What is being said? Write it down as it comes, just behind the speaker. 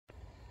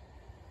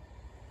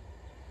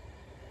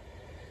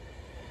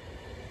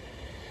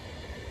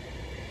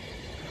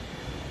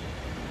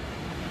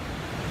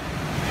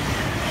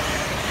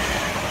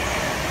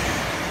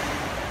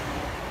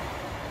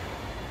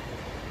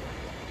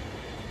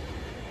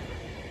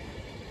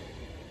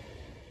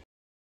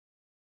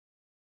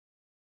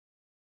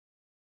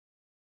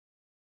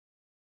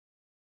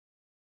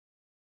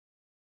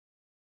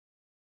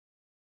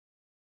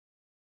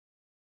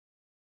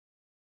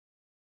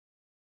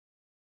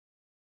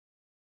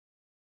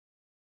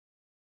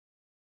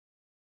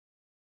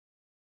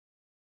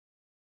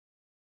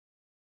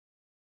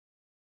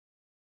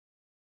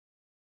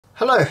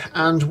Hello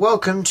and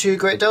welcome to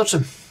Great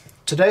Deltan.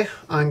 Today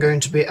I'm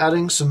going to be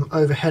adding some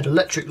overhead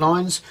electric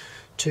lines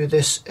to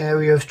this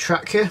area of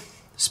track here,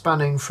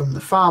 spanning from the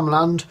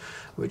farmland,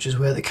 which is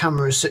where the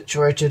camera is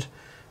situated,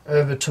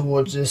 over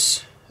towards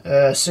this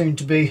soon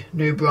to be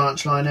new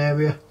branch line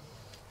area.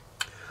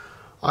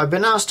 I've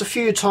been asked a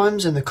few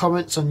times in the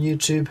comments on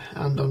YouTube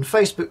and on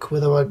Facebook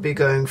whether I'd be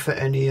going for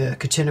any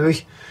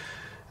catenary,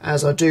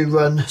 as I do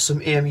run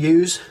some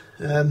EMUs,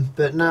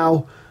 but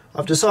now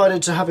I've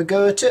decided to have a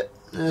go at it,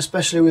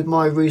 especially with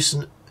my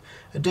recent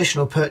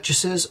additional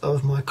purchases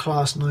of my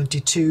Class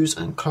 92s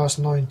and Class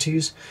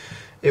 90s.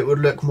 It would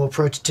look more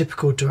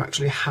prototypical to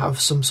actually have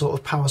some sort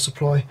of power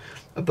supply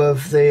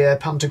above the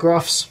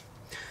pantographs.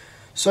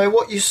 So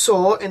what you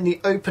saw in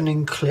the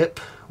opening clip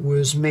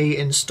was me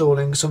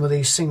installing some of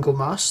these single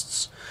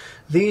masts.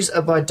 These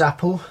are by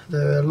Dapple.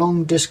 They're a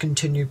long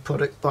discontinued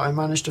product, but I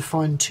managed to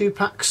find 2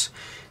 packs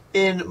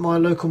in my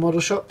local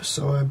model shop,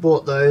 so I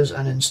bought those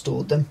and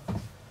installed them.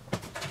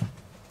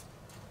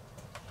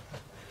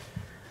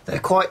 They're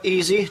quite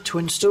easy to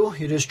install.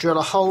 You just drill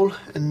a hole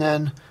and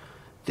then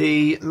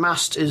the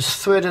mast is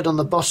threaded on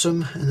the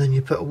bottom, and then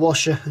you put a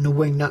washer and a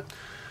wing nut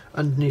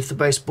underneath the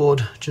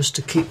baseboard just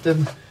to keep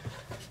them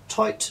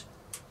tight.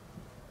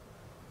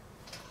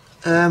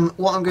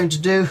 What I'm going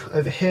to do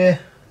over here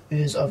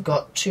is I've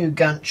got 2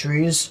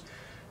 gantries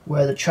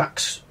where the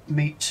tracks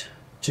meet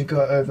to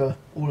go over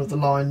all of the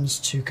lines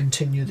to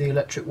continue the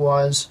electric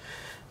wires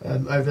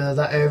over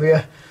that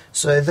area.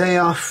 So they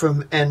are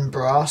from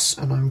Brass,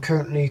 and I'm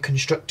currently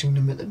constructing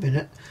them at the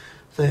minute.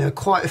 They are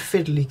quite a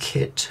fiddly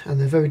kit and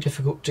they're very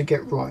difficult to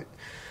get right,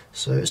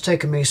 so it's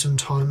taken me some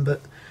time, but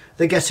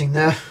they're getting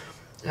there.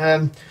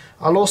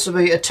 I'll also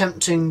be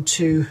attempting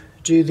to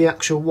do the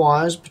actual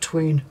wires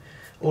between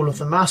all of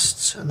the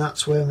masts, and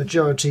that's where the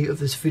majority of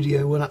this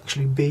video will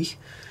actually be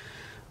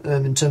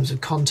in terms of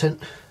content.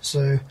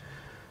 So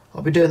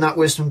I'll be doing that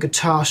with some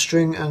guitar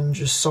string and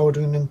just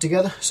soldering them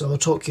together, so I'll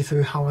talk you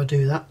through how I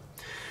do that.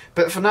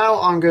 But for now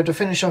I'm going to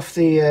finish off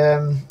the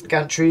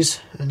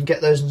gantries and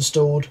get those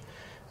installed,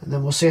 and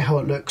then we'll see how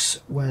it looks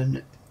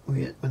when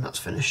that's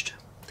finished.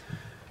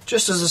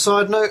 Just as a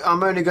side note,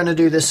 I'm only going to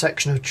do this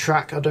section of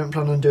track. I don't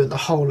plan on doing the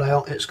whole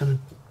layout. It's going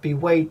to be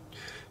way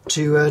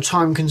too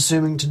time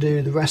consuming to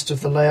do the rest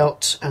of the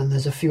layout, and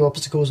there's a few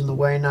obstacles in the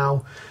way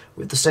now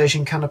with the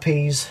station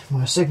canopies,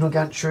 my signal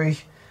gantry,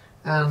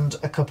 and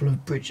a couple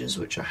of bridges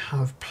which I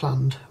have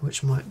planned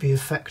which might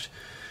affect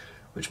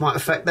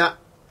that.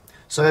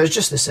 So it's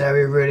just this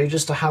area really,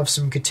 just to have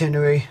some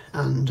catenary,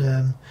 and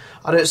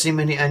I don't see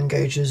many N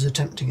gauges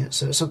attempting it,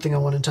 so it's something I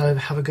wanted to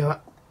have a go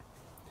at.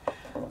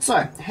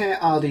 So here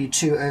are the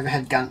 2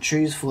 overhead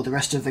gantries for the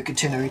rest of the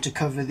catenary to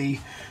cover the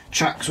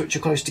tracks which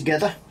are close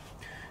together.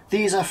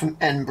 These are from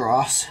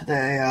Brass.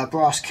 They are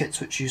brass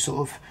kits which you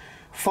sort of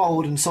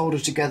fold and solder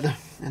together,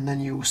 and then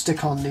you will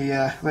stick on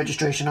the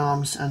registration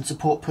arms and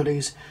support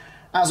pulleys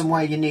as and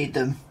where you need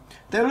them.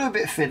 They're a little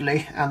bit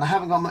fiddly and they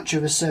haven't got much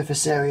of a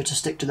surface area to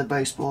stick to the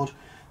baseboard,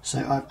 so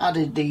I've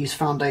added these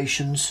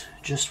foundations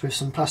just with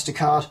some plastic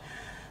card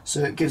so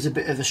it gives a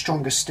bit of a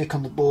stronger stick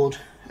on the board.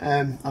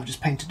 I've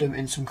just painted them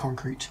in some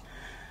concrete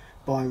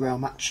by Rail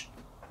Match.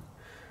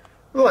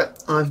 Right,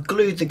 I've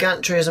glued the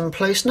gantries in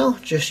place now,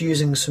 just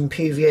using some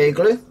PVA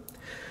glue.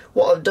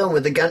 What I've done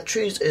with the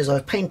gantries is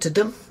I've painted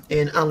them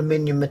in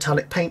aluminium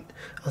metallic paint.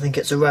 I think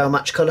it's a Rail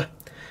Match colour.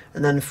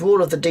 And then for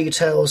all of the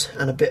details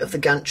and a bit of the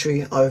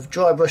gantry, I've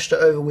dry brushed it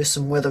over with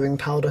some weathering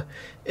powder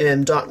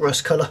in dark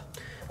rust colour.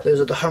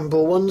 Those are the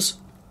Humbrol ones.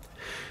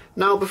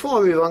 Now before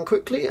I move on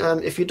quickly,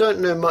 if you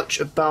don't know much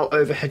about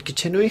overhead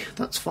catenary,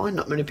 that's fine,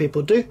 not many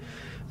people do,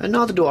 and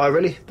neither do I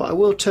really, but I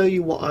will tell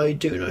you what I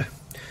do know.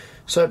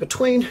 So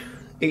between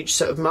each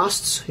set of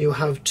masts you'll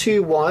have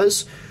 2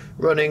 wires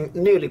running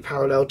nearly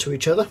parallel to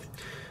each other.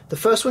 The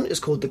first one is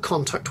called the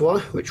contact wire,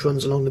 which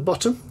runs along the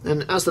bottom,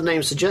 and as the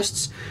name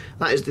suggests,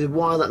 that is the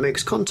wire that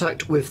makes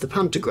contact with the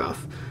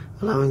pantograph,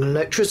 allowing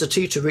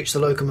electricity to reach the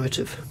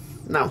locomotive.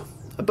 Now,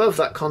 above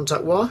that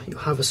contact wire, you'll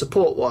have a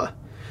support wire.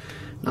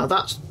 Now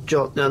the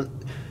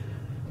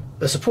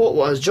support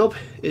wire's job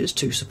is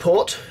to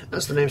support,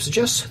 as the name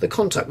suggests, the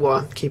contact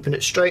wire, keeping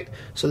it straight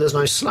so there's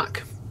no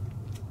slack.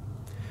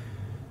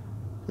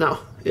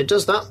 Now, it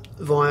does that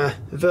via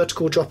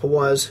vertical dropper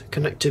wires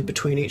connected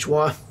between each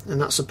wire,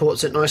 and that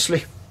supports it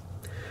nicely.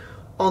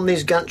 On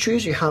these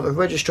gantries you have a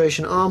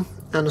registration arm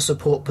and a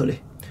support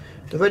pulley.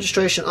 The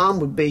registration arm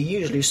would be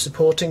usually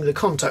supporting the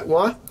contact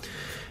wire.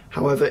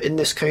 However, in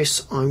this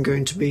case I'm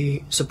going to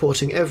be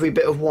supporting every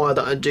bit of wire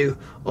that I do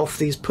off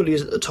these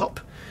pulleys at the top.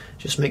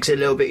 Just makes it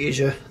a little bit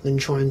easier than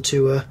trying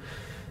to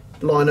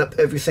line up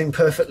everything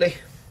perfectly.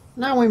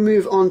 Now we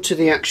move on to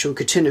the actual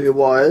catenary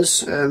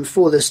wires.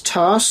 For this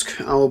task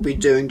I will be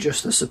doing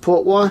just the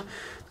support wire,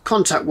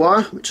 contact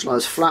wire which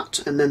lies flat,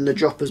 and then the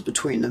droppers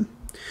between them.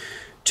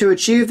 To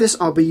achieve this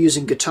I'll be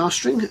using guitar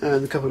string,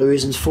 and a couple of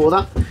reasons for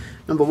that.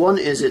 Number one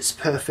is its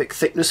perfect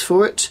thickness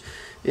for it.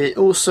 It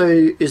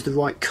also is the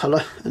right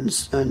colour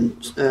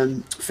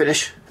and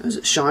finish as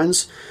it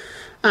shines,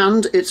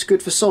 and it's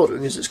good for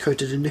soldering as it's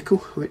coated in nickel,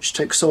 which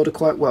takes solder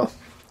quite well.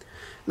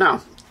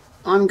 Now,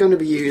 I'm going to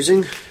be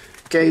using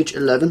gauge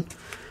 11.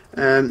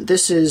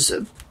 This is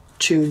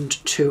tuned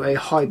to a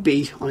high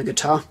B on a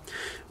guitar,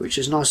 which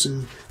is nice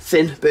and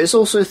thin, but it's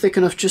also thick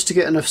enough just to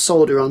get enough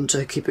solder on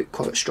to keep it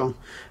quite strong,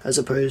 as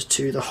opposed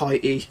to the high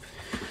E.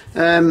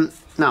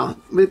 Now,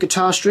 with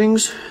guitar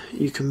strings,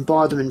 you can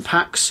buy them in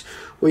packs,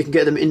 or you can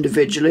get them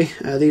individually.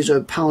 These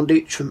are £1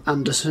 each from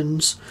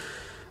Anderton's,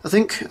 I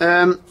think,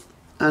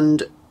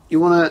 and you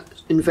want to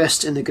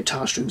invest in the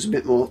guitar strings a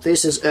bit more.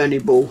 This is Ernie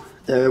Ball.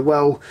 They're a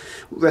well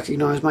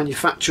recognised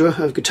manufacturer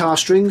of guitar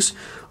strings.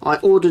 I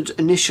ordered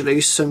initially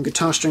some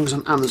guitar strings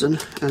on Amazon,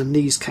 and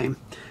these came.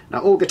 Now,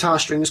 all guitar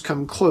strings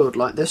come coiled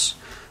like this,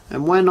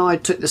 and when I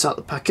took this out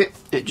the packet,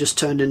 it just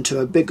turned into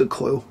a bigger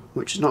coil,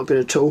 which is not good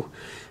at all,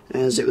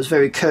 as it was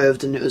very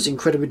curved and it was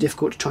incredibly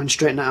difficult to try and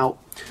straighten it out.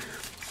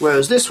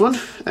 Whereas this one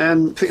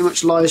pretty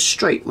much lies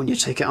straight when you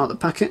take it out of the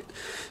packet,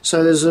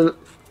 so it's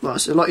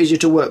a lot easier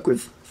to work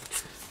with.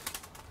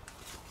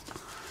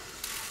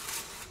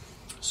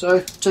 So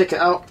take it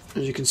out,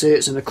 as you can see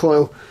it's in a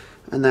coil,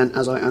 and then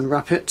as I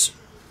unwrap it,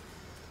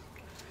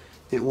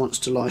 it wants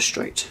to lie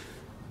straight.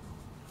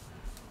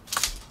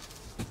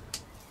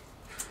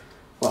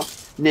 Well,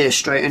 near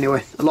straight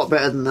anyway, a lot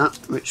better than that,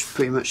 which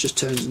pretty much just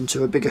turns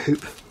into a bigger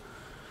hoop.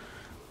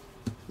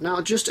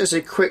 Now, just as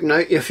a quick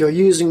note, if you're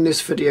using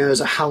this video as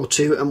a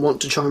how-to and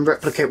want to try and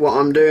replicate what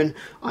I'm doing,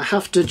 I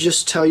have to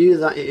just tell you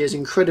that it is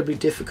incredibly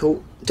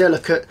difficult,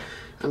 delicate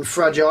and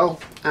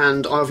fragile,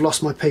 and I've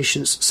lost my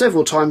patience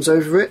several times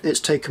over it. It's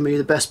taken me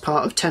the best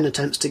part of 10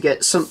 attempts to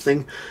get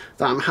something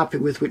that I'm happy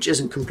with, which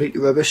isn't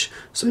completely rubbish,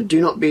 so do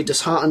not be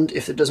disheartened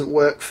if it doesn't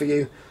work for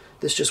you.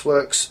 This just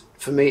works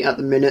for me at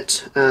the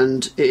minute,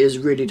 and it is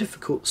really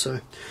difficult,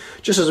 so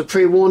just as a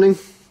pre-warning.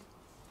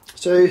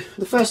 So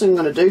the first thing I'm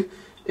going to do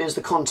is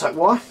the contact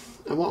wire,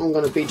 and what I'm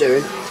going to be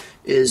doing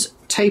is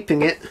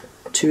taping it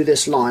to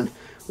this line,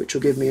 which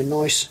will give me a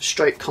nice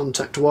straight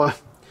contact wire.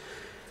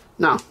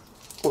 Now,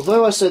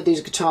 although I said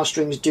these guitar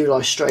strings do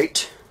lie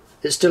straight,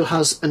 it still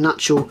has a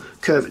natural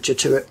curvature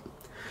to it.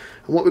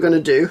 And what we're going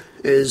to do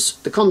is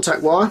the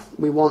contact wire,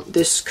 we want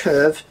this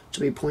curve to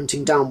be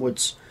pointing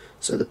downwards,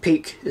 so the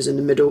peak is in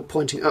the middle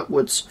pointing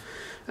upwards.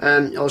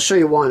 I'll show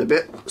you why in a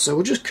bit. So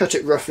we'll just cut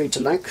it roughly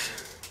to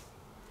length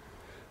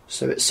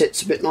so it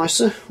sits a bit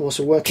nicer whilst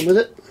we're working with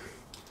it.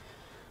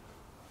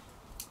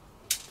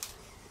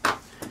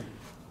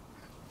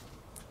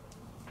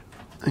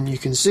 And you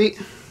can see,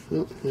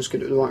 let's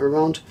get it the right way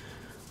around,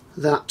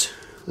 that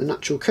the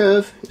natural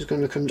curve is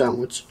going to come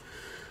downwards.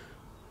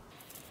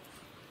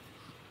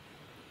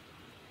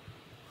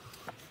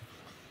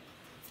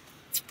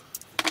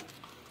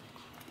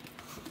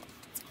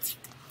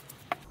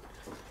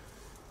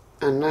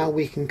 And now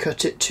we can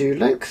cut it to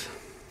length.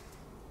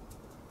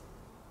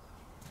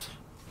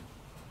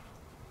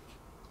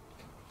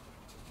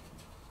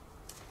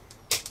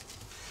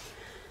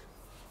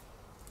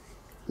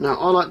 Now,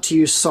 I like to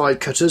use side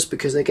cutters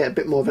because they get a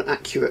bit more of an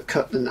accurate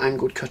cut than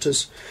angled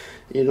cutters.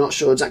 You're not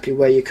sure exactly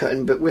where you're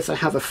cutting, but if they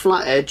have a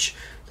flat edge,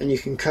 then you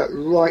can cut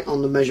right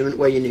on the measurement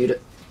where you need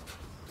it.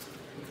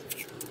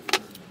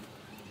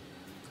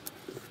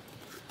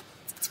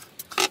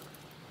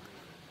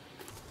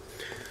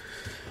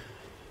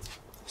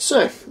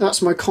 So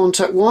that's my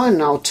contact wire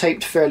now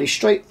taped fairly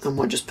straight. I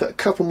might just put a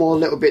couple more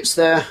little bits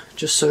there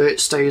just so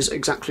it stays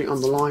exactly on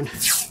the line.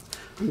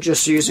 I'm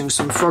just using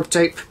some frog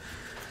tape.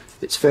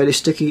 It's fairly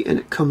sticky and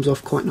it comes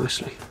off quite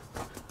nicely.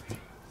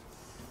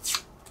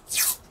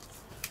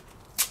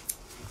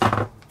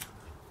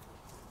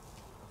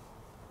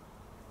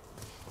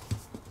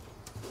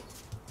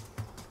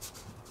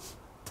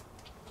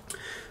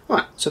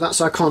 Right, so that's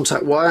our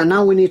contact wire.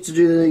 Now we need to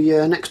do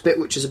the next bit,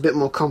 which is a bit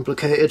more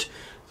complicated,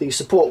 the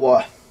support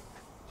wire.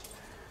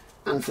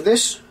 And for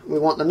this, we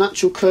want the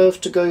natural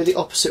curve to go the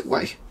opposite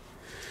way.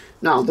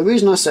 Now, the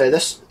reason I say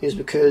this is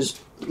because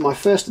my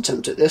first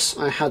attempt at this,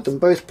 I had them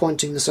both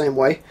pointing the same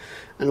way,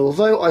 and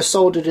although I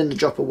soldered in the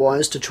dropper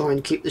wires to try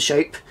and keep the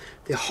shape,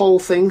 the whole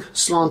thing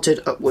slanted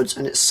upwards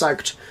and it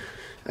sagged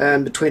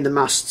between the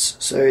masts,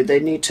 so they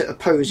need to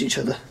oppose each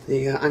other,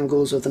 the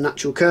angles of the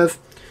natural curve.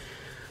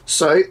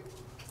 So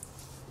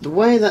the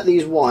way that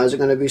these wires are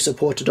going to be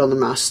supported on the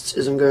masts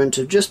is I'm going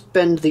to just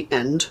bend the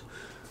end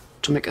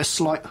to make a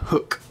slight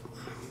hook.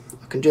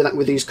 I can do that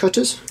with these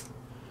cutters.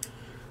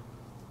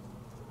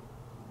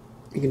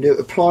 You can do it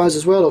with pliers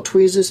as well, or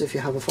tweezers if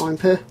you have a fine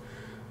pair.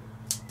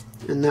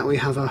 And now we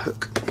have our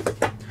hook.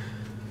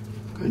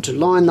 I'm going to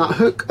line that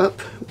hook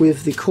up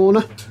with the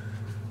corner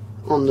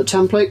on the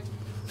template.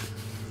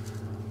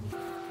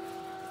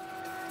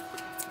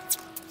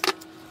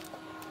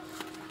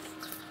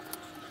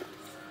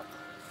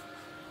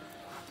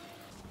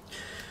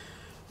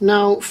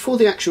 Now, for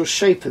the actual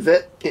shape of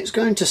it, it's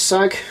going to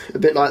sag a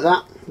bit like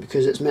that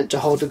because it's meant to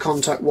hold the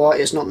contact wire.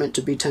 It's not meant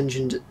to be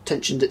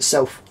tensioned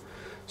itself.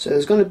 So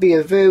there's going to be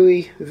a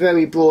very,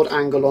 very broad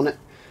angle on it.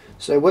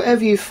 So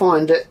wherever you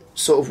find it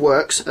sort of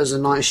works as a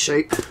nice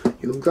shape,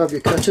 you can grab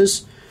your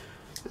cutters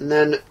and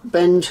then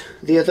bend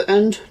the other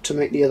end to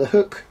make the other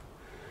hook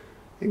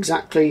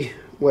exactly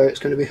where it's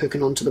going to be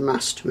hooking onto the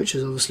mast, which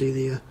is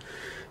obviously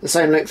the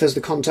same length as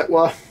the contact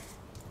wire.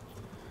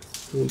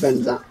 We'll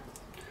bend that,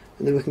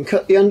 and then we can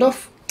cut the end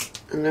off,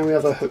 and then we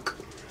have a hook,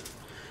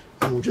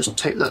 and we'll just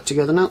tape that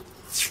together now.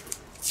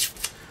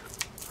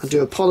 I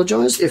do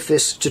apologise if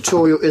this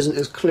tutorial isn't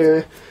as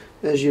clear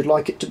as you'd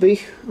like it to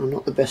be. I'm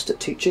not the best at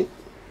teaching.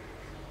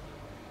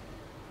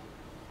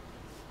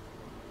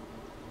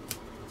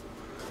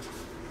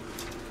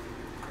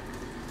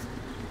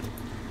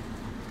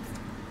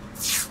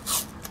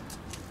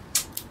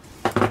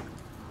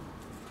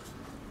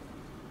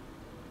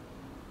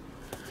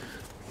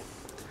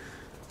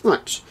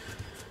 Right,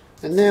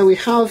 and there we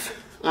have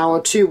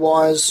our two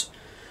wires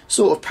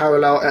sort of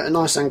parallel at a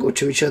nice angle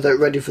to each other,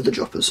 ready for the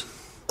droppers.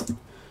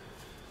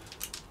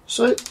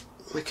 So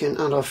we can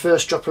add our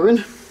first dropper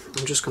in.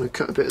 I'm just going to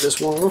cut a bit of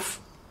this wire off.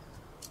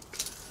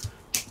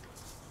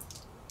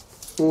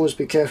 Always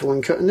be careful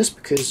when cutting this,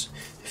 because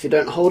if you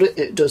don't hold it,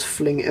 it does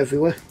fling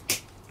everywhere.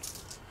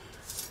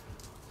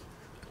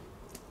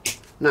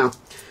 Now,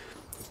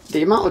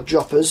 the amount of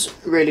droppers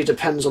really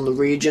depends on the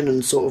region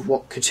and sort of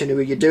what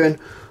catenary you're doing.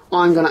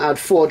 I'm going to add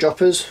 4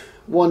 droppers,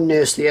 1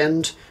 nearest the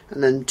end,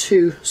 and then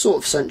 2 sort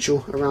of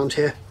central around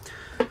here.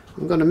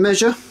 I'm going to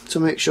measure to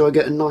make sure I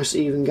get a nice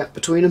even gap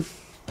between them.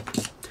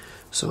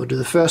 So I'll do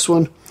the first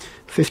one,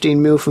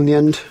 15mm from the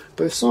end,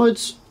 both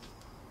sides.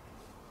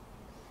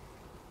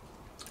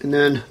 And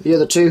then the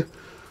other 2,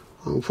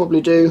 I'll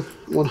probably do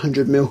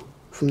 100mm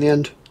from the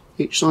end,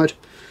 each side.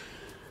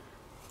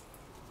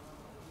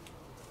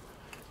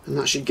 And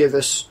that should give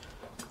us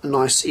a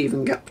nice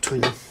even gap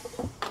between them.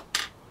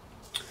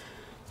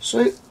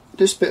 So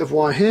this bit of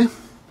wire here,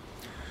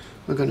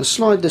 we're going to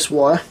slide this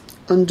wire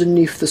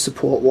underneath the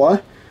support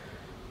wire,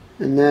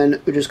 and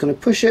then we're just going to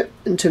push it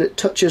until it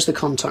touches the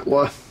contact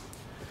wire.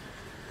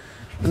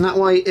 And that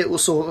way it will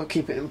sort of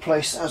keep it in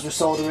place as we're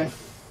soldering.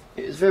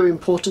 It is very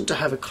important to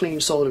have a clean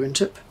soldering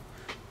tip.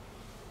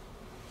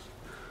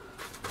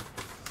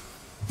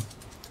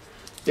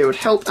 It would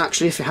help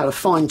actually if you had a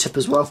fine tip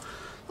as well.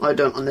 I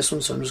don't on this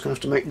one, so I'm just going to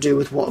have to make do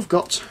with what I've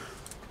got.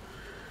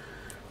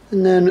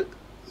 And then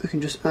we can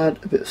just add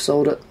a bit of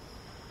solder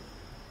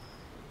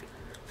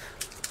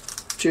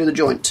to the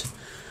joint,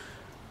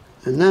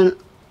 and then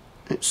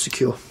it's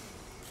secure.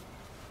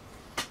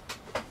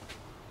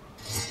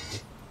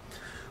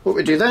 What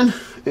we do then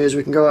is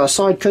we can go our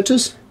side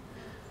cutters,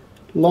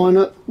 line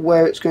up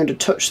where it's going to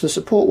touch the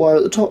support wire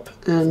at the top,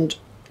 and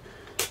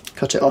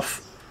cut it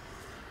off.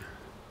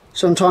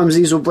 Sometimes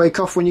these will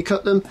break off when you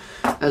cut them,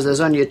 as there's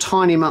only a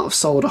tiny amount of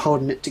solder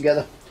holding it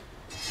together.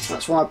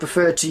 That's why I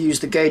prefer to use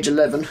the gauge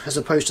 11 as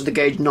opposed to the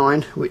gauge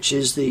 9, which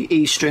is the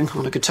E string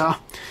on a guitar.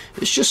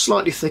 It's just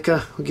slightly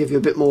thicker, will give you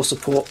a bit more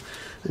support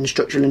and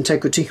structural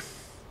integrity.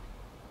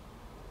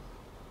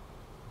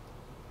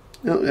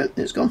 Oh, yeah,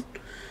 it's gone.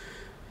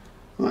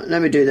 Right,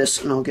 let me do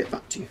this and I'll get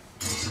back to you.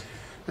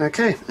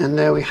 Okay, and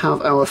there we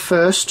have our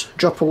first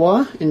dropper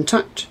wire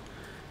intact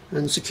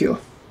and secure.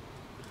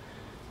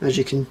 As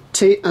you can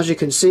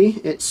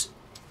see, it's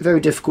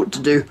very difficult to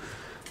do,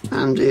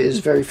 and it is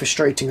very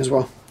frustrating as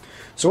well.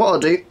 So what I'll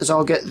do is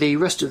I'll get the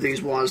rest of these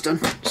wires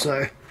done,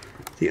 so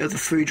the other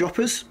 3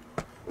 droppers,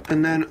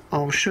 and then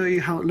I'll show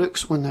you how it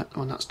looks when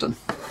that's done.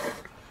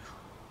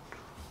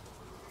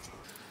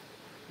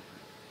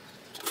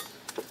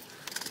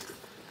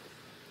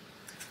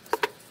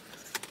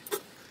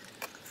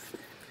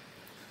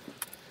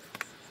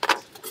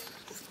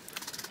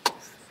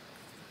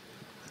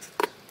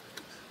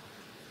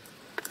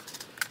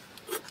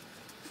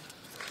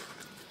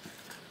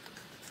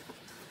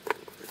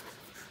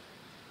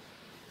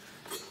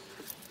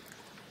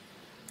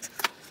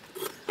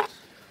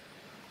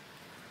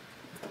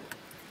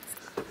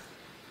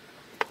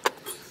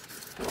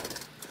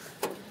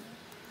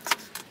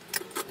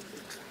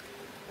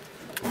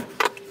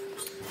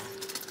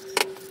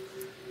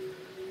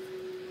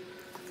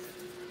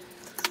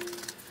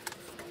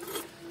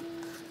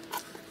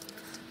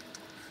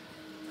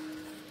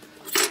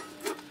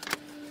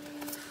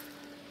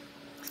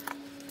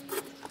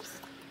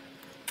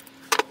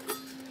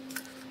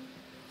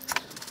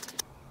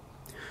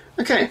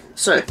 Okay,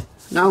 so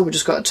now we've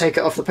just got to take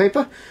it off the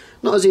paper.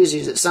 Not as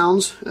easy as it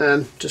sounds,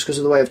 just because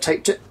of the way I've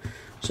taped it.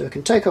 So we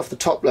can take off the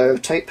top layer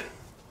of tape,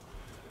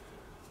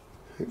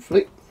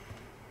 hopefully,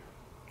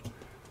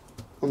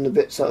 on the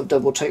bits that I've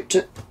double taped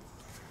it.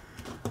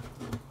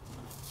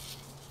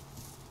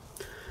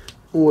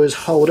 Always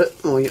hold it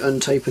while you're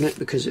untaping it,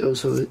 because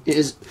it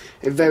is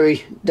a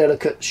very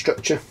delicate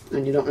structure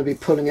and you don't want to be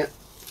pulling it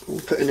or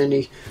putting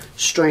any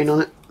strain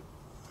on it.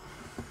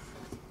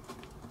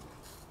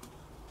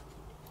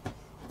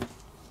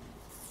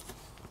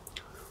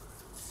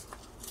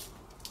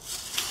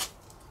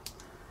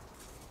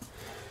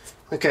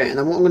 Okay, and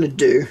then what I'm going to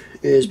do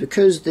is,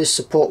 because this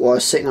support wire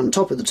is sitting on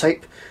top of the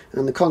tape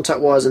and the contact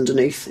wire is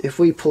underneath, if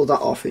we pull that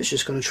off, it's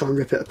just going to try and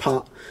rip it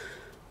apart.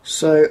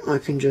 So I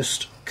can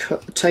just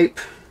cut the tape,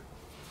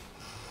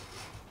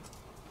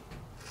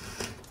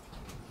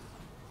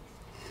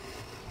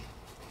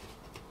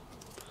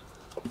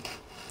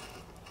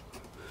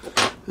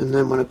 and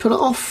then when I pull it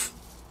off,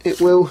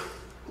 it will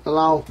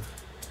allow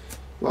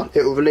well,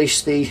 it will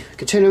release the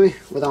catenary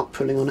without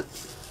pulling on it.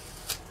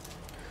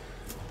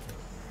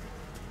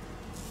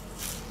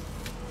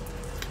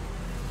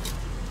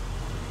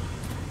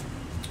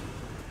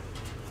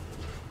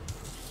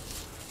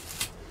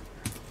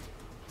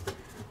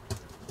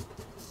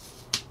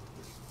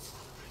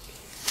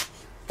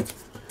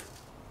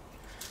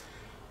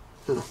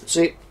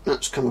 See,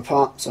 that's come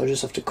apart, so I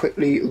just have to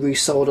quickly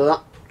resolder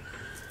that.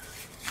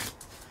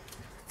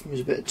 Use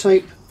a bit of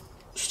tape,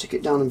 stick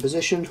it down in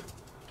position,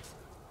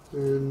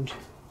 and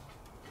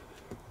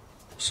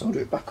solder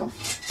it back on.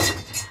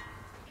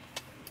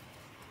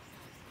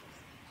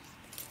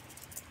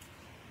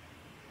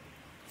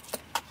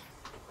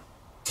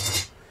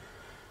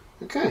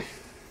 Okay,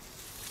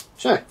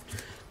 so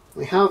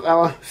we have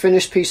our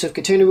finished piece of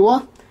catenary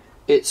wire.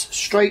 It's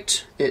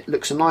straight, it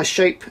looks a nice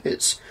shape,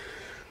 it's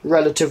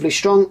relatively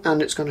strong,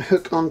 and it's going to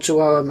hook onto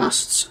our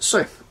masts.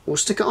 So we'll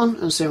stick it on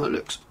and see how it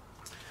looks.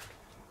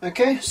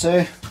 Okay,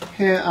 so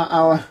here are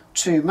our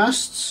two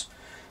masts.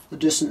 The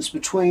distance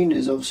between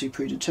is obviously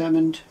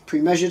predetermined,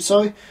 pre-measured,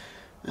 sorry,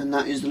 and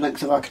that is the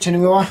length of our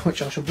catenary wire,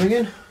 which I shall bring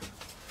in.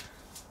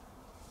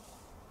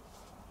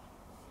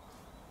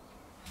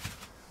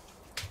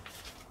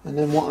 And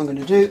then what I'm going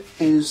to do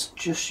is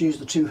just use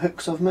the two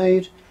hooks I've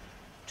made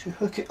to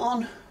hook it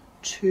on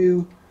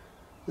to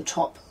the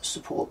top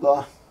support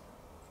bar.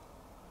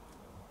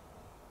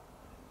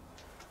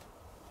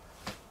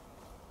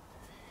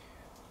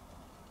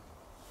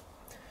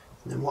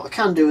 And then what I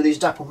can do with these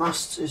dapple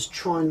masts is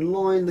try and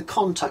line the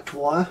contact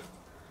wire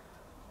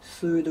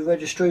through the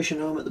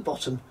registration arm at the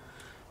bottom,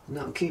 and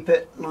that will keep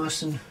it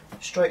nice and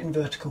straight and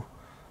vertical.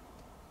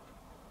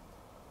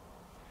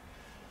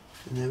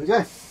 And there we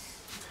go.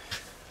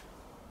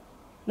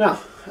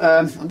 Now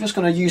I'm just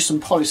going to use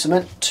some poly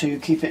cement to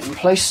keep it in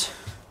place,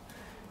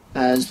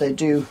 as they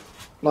do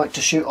like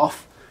to shoot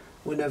off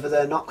whenever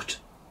they're knocked,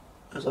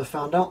 as I've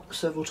found out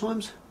several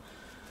times.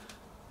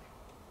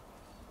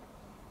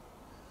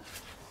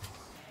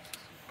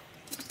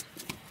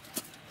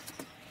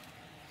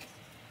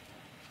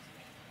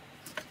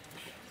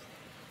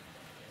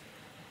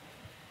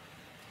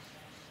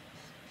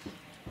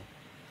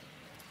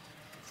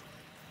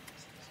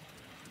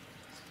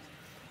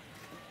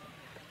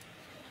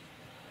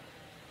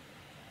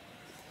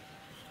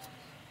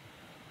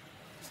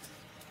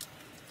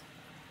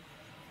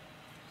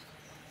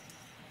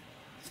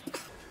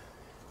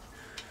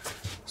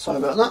 Sorry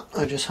about that,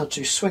 I just had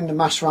to swing the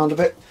mast around a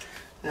bit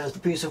as the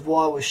piece of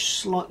wire was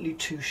slightly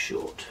too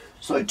short.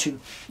 Sorry, too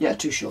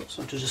short,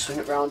 so I had to just swing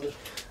it around and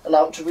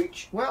allow it to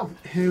reach. Well,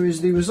 here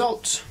is the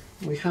result.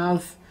 We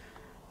have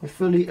a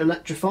fully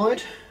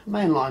electrified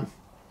main line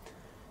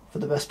for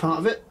the best part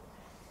of it.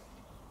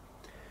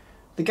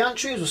 The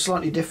gantries were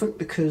slightly different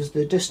because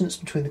the distance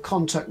between the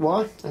contact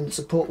wire and the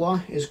support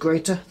wire is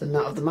greater than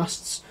that of the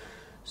masts.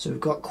 So we've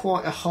got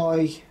quite a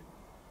high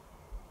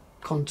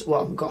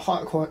we've got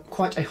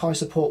quite a high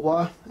support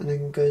wire, and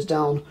then goes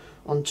down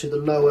onto the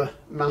lower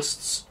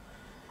masts.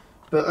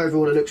 But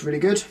overall it looks really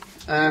good.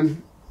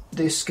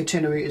 This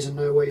catenary is in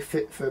no way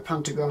fit for a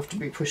pantograph to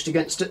be pushed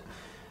against it.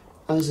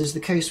 As is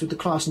the case with the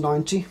Class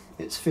 90,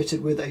 it's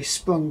fitted with a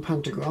sprung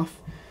pantograph.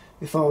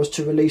 If I was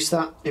to release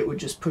that, it would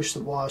just push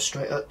the wire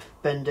straight up,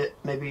 bend it,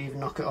 maybe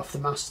even knock it off the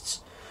masts.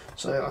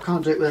 So I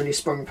can't do it with any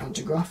sprung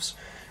pantographs.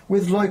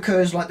 With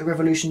locos like the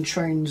Revolution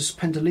Trains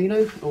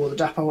Pendolino or the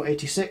Dapol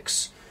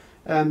 86,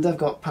 they've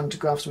got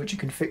pantographs which you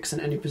can fix in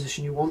any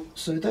position you want,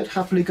 so they'd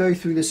happily go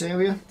through this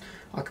area.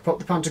 I could pop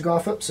the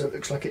pantograph up so it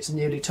looks like it's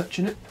nearly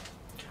touching it.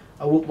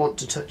 I wouldn't want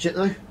to touch it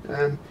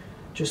though,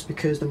 just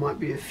because there might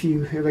be a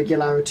few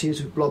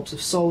irregularities with blobs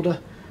of solder,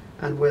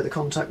 and where the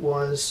contact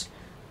wires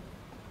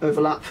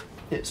overlap,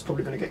 it's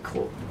probably going to get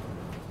caught.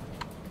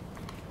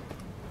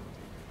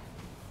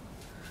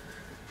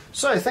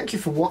 So thank you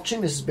for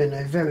watching. This has been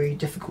a very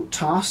difficult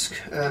task.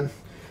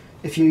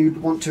 If you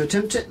want to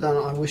attempt it, then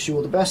I wish you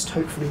all the best.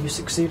 Hopefully you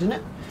succeed in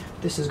it.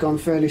 This has gone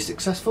fairly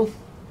successful.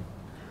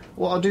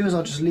 What I'll do is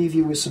I'll just leave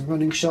you with some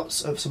running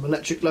shots of some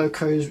electric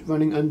locos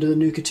running under the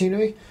new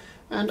catenary,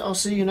 and I'll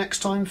see you next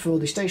time for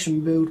the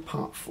station build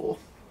part 4.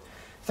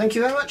 Thank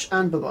you very much,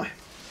 and bye bye.